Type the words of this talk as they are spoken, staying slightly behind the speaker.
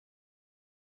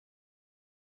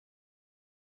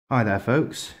Hi there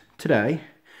folks, today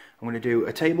I'm going to do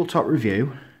a tabletop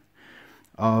review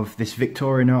of this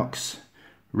Victorinox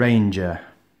Ranger.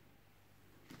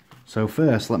 So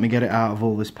first let me get it out of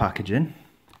all this packaging.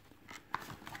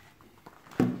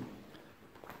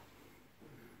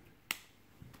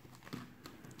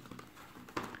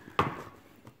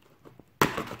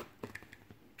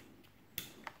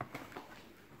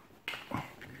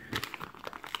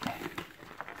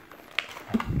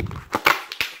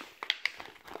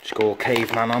 All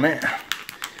caveman on it.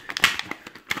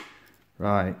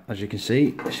 Right, as you can see,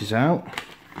 this is out.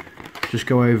 Just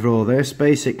go over all this.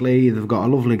 Basically, they've got a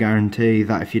lovely guarantee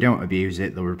that if you don't abuse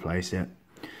it, they'll replace it.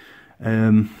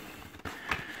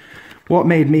 What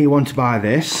made me want to buy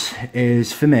this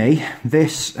is, for me,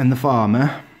 this and the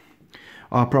Farmer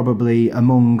are probably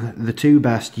among the two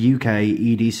best UK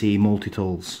EDC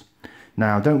multi-tools.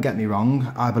 Now, don't get me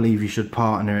wrong, I believe you should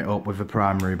partner it up with a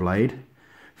primary blade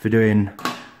for doing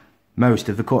most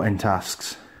of the cutting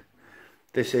tasks.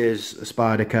 This is a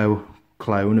Spyderco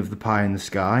clone of the pie in the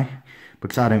sky,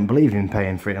 because I don't believe in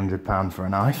paying £300 for a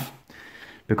knife,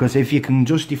 because if you can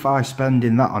justify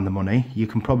spending that on the money, you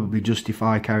can probably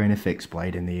justify carrying a fixed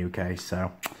blade in the UK,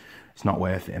 so it's not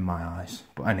worth it in my eyes.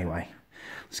 But anyway,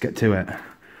 let's get to it.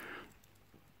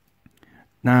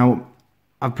 Now,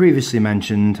 I've previously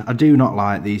mentioned I do not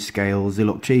like these scales. They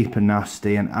look cheap and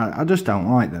nasty, and I just don't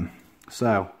like them.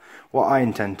 So what I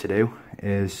intend to do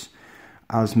is,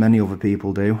 as many other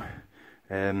people do,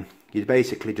 you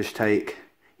basically just take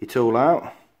your tool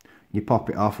out, you pop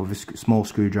it off with a small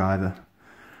screwdriver,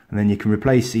 and then you can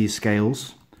replace these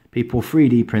scales. People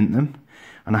 3D print them,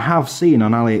 and I have seen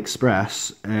on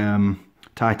AliExpress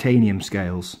titanium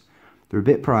scales. They're a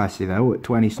bit pricey though, at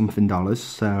 $20 something,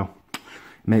 so it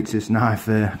makes this knife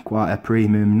quite a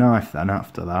premium knife then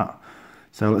after that.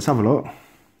 So let's have a look.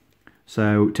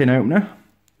 So, tin opener.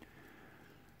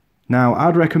 Now,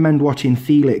 I'd recommend watching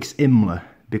Felix Imler,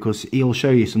 because he'll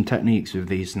show you some techniques with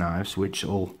these knives which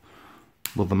will,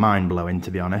 well, they're mind-blowing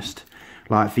to be honest.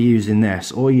 Like for using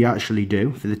this, all you actually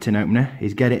do for the tin opener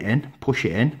is get it in, push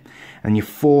it in, and you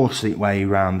force it way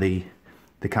around the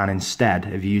can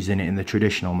instead of using it in the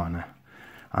traditional manner.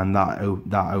 And that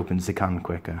opens the can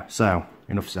quicker. So,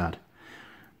 enough said.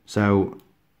 So,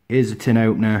 here's the tin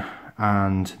opener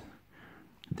and,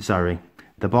 sorry,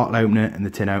 the bottle opener and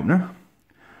the tin opener.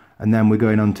 And then we're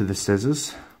going on to the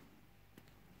scissors.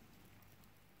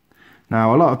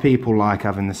 Now, a lot of people like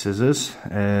having the scissors.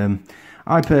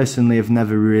 I personally have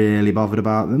never really bothered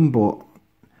about them, but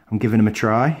I'm giving them a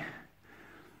try.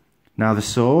 Now, the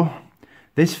saw.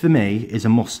 This, for me, is a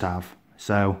must-have.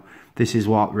 So, this is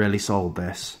what really sold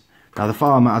this. Now, the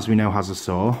Farmer, as we know, has a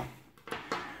saw.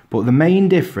 But the main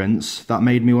difference that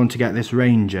made me want to get this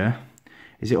Ranger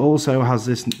is it also has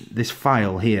this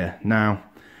file here. Now,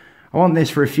 I want this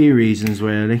for a few reasons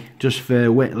really, just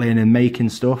for whittling and making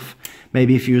stuff.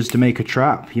 Maybe if you was to make a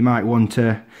trap, you might want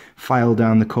to file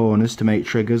down the corners to make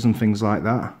triggers and things like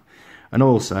that. And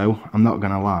also, I'm not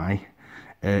going to lie,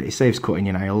 it saves cutting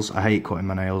your nails. I hate cutting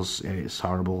my nails, it's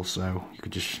horrible, so you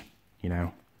could just, you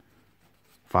know,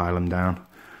 file them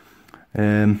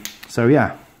down. So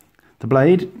yeah, the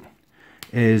blade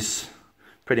is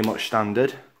pretty much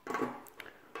standard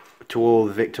to all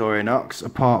the Victorinox,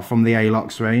 apart from the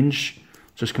Alox range.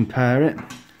 Just compare it.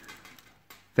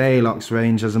 The Alox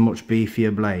range has a much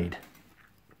beefier blade.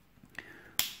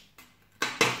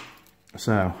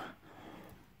 So,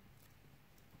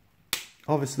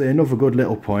 obviously another good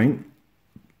little point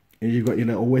is you've got your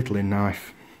little whittling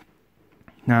knife.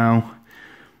 Now,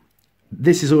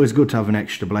 this is always good to have an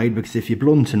extra blade, because if you're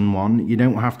blunting one, you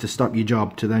don't have to stop your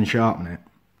job to then sharpen it.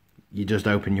 You just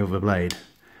open your other blade.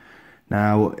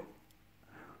 Now,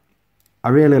 I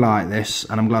really like this,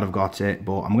 and I'm glad I've got it,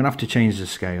 but I'm going to have to change the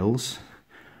scales.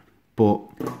 But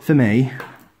for me,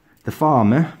 the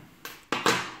Farmer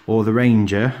or the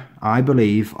Ranger, I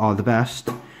believe, are the best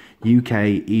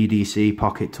UK EDC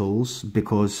pocket tools,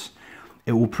 because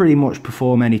it will pretty much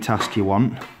perform any task you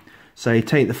want. Say,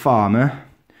 take the Farmer,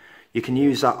 you can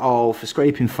use that all for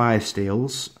scraping fire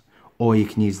steels, or you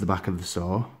can use the back of the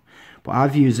saw. But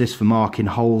I've used this for marking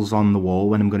holes on the wall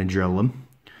when I'm going to drill them.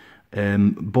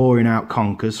 Boring out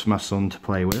conkers for my son to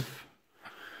play with.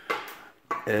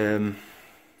 And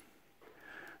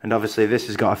obviously this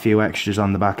has got a few extras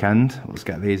on the back end. Let's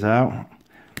get these out.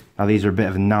 Now these are a bit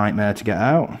of a nightmare to get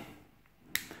out,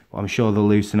 but I'm sure they'll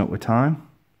loosen up with time.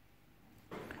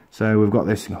 So we've got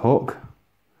this hook.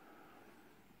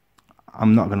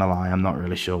 I'm not gonna lie, I'm not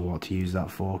really sure what to use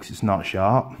that for, because it's not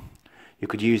sharp. You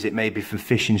could use it maybe for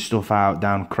fishing stuff out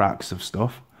down cracks of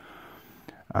stuff.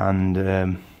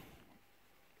 And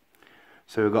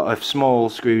So we've got a small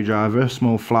screwdriver, a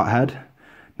small flathead.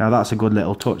 Now that's a good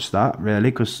little touch, that, really,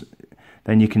 because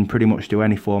then you can pretty much do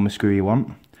any form of screw you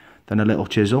want. Then a little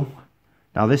chisel.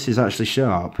 Now this is actually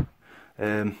sharp.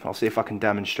 I'll see if I can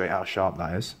demonstrate how sharp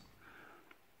that is.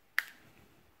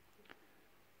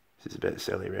 This is a bit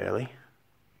silly, really.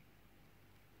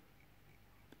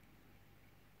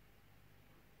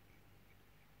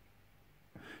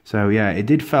 So yeah, it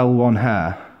did fell one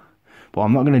hair, but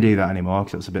I'm not going to do that anymore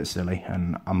because that's a bit silly,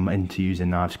 and I'm into using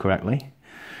knives correctly.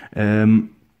 So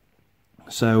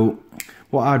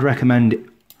what I'd recommend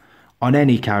on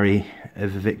any carry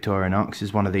of a Victorinox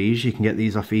is one of these. You can get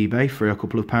these off eBay for a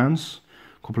couple of pounds,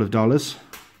 a couple of dollars.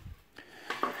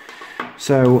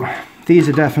 So these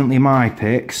are definitely my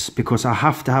picks because I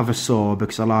have to have a saw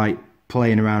because I like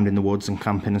playing around in the woods and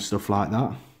camping and stuff like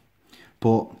that.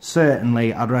 But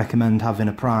certainly I'd recommend having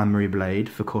a primary blade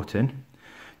for cutting.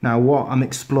 Now what I'm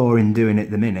exploring doing at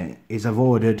the minute is I've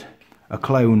ordered a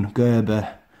clone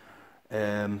Gerber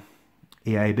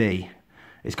EAB.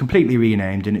 It's completely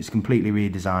renamed and it's completely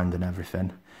redesigned and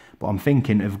everything. But I'm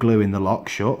thinking of gluing the lock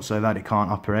shut so that it can't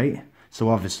operate. So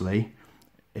obviously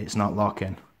it's not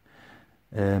locking.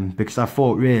 Because I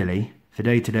thought really for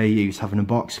day-to-day use having a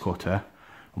box cutter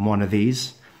and one of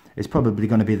these is probably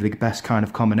going to be the best kind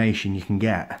of combination you can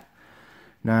get.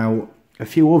 Now a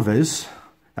few others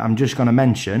that I'm just going to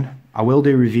mention, I will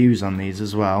do reviews on these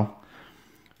as well,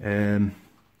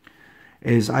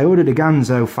 is I ordered a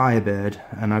Ganzo Firebird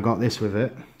and I got this with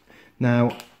it.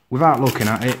 Now without looking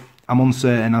at it, I'm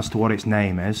uncertain as to what its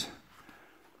name is.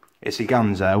 It's a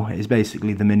Ganzo, it's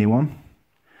basically the mini one.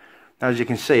 As you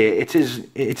can see, it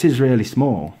is really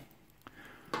small.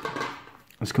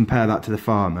 Let's compare that to the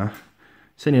Farmer.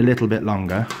 It's only a little bit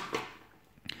longer.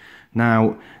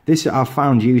 Now, this I've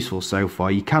found useful so far.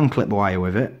 You can clip wire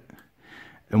with it.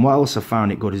 And what else I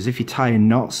found it good is if you tie in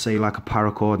knots, say like a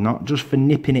paracord knot, just for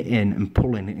nipping it in and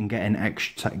pulling it and getting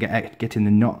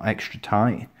the knot extra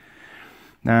tight.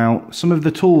 Now, some of the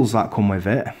tools that come with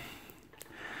it,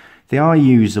 they are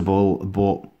usable,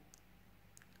 but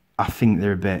I think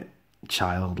they're a bit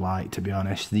childlike, to be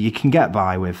honest. You can get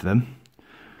by with them.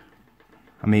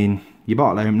 I mean, your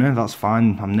bottle opener, that's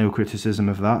fine. I'm no criticism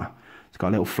of that. It's got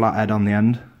a little flathead on the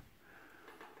end.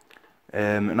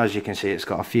 And as you can see, it's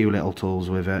got a few little tools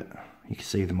with it. You can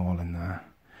see them all in there.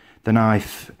 The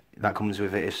knife that comes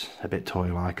with it is a bit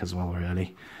toy-like as well,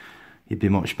 really. You'd be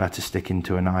much better sticking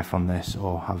to a knife on this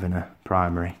or having a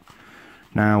primary.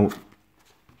 Now,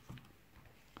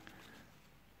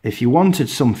 if you wanted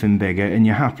something bigger and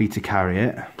you're happy to carry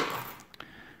it,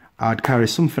 I'd carry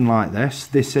something like this.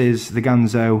 This is the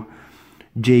Ganzo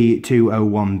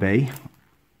G201B.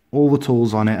 All the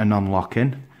tools on it are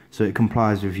non-locking, so it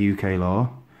complies with UK law.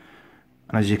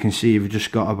 And as you can see, you've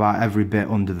just got about every bit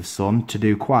under the sun to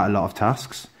do quite a lot of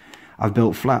tasks. I've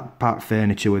built flat pack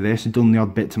furniture with this, done the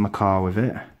odd bit to my car with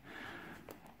it.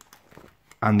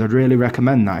 And I'd really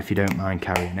recommend that if you don't mind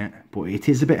carrying it. But it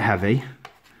is a bit heavy.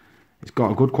 It's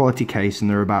got a good quality case and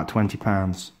they're about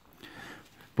 £20.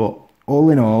 But all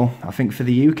in all, I think for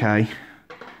the UK,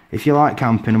 if you like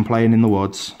camping and playing in the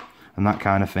woods and that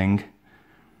kind of thing,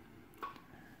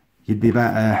 you'd be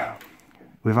better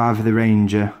with either the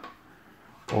Ranger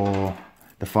or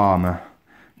the Farmer.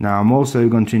 Now I'm also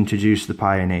going to introduce the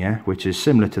Pioneer, which is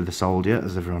similar to the Soldier,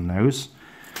 as everyone knows,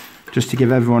 just to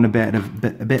give everyone a bit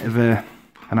of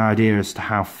an idea as to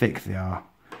how thick they are.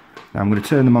 Now I'm going to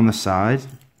turn them on the side.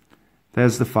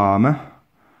 There's the Farmer,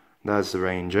 there's the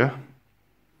Ranger.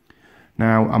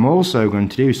 Now I'm also going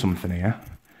to do something here.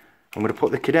 I'm going to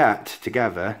put the Cadet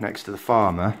together next to the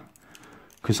Farmer,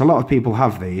 because a lot of people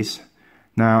have these.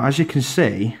 Now as you can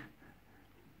see,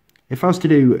 if I was to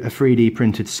do a 3D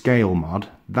printed scale mod,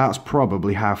 that's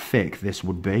probably how thick this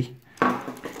would be.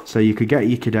 So you could get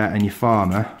your Cadet and your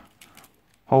Farmer,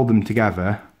 hold them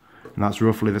together, and that's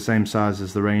roughly the same size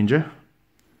as the Ranger.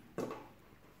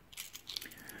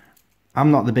 I'm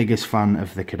not the biggest fan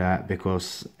of the Cadet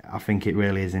because I think it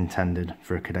really is intended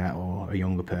for a cadet or a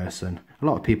younger person. A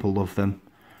lot of people love them,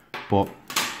 but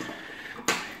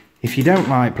if you don't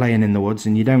like playing in the woods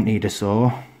and you don't need a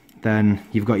saw, then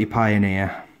you've got your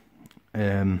Pioneer.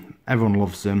 Everyone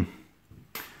loves them.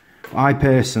 I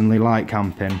personally like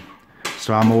camping,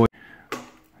 so I'm always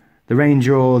the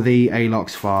Ranger or the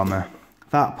Alox Farmer.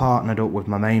 That partnered up with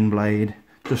my main blade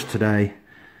just today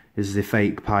is the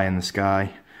fake pie in the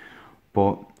sky.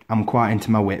 But I'm quite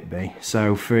into my Whitby,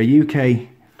 so for a UK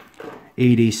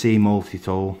EDC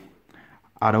multi-tool,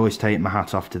 I'd always take my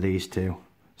hat off to these two.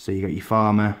 So you got your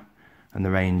Farmer and the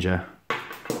Ranger.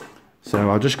 So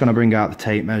I'm just going to bring out the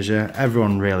tape measure.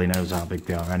 Everyone really knows how big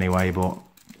they are anyway, but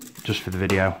just for the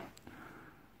video.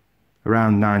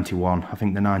 around 91. I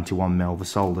think the 91mm, the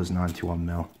solder's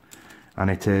 91mm, and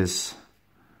it is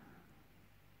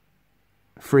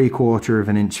 3/4 of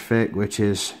an inch thick, which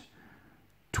is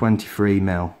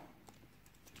 23mm.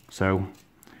 So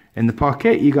in the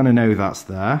pocket you're going to know that's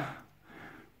there,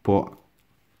 but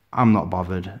I'm not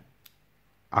bothered,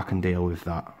 I can deal with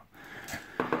that.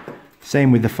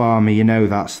 Same with the farmer, you know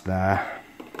that's there,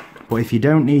 but if you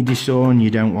don't need your saw and you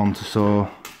don't want a saw,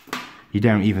 you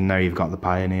don't even know you've got the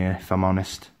Pioneer, if I'm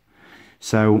honest.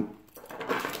 So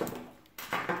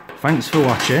thanks for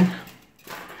watching.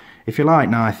 If you like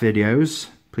knife videos,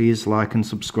 please like and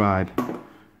subscribe.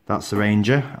 That's the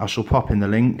Ranger. I shall pop in the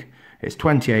link. It's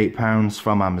 £28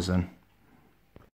 from Amazon.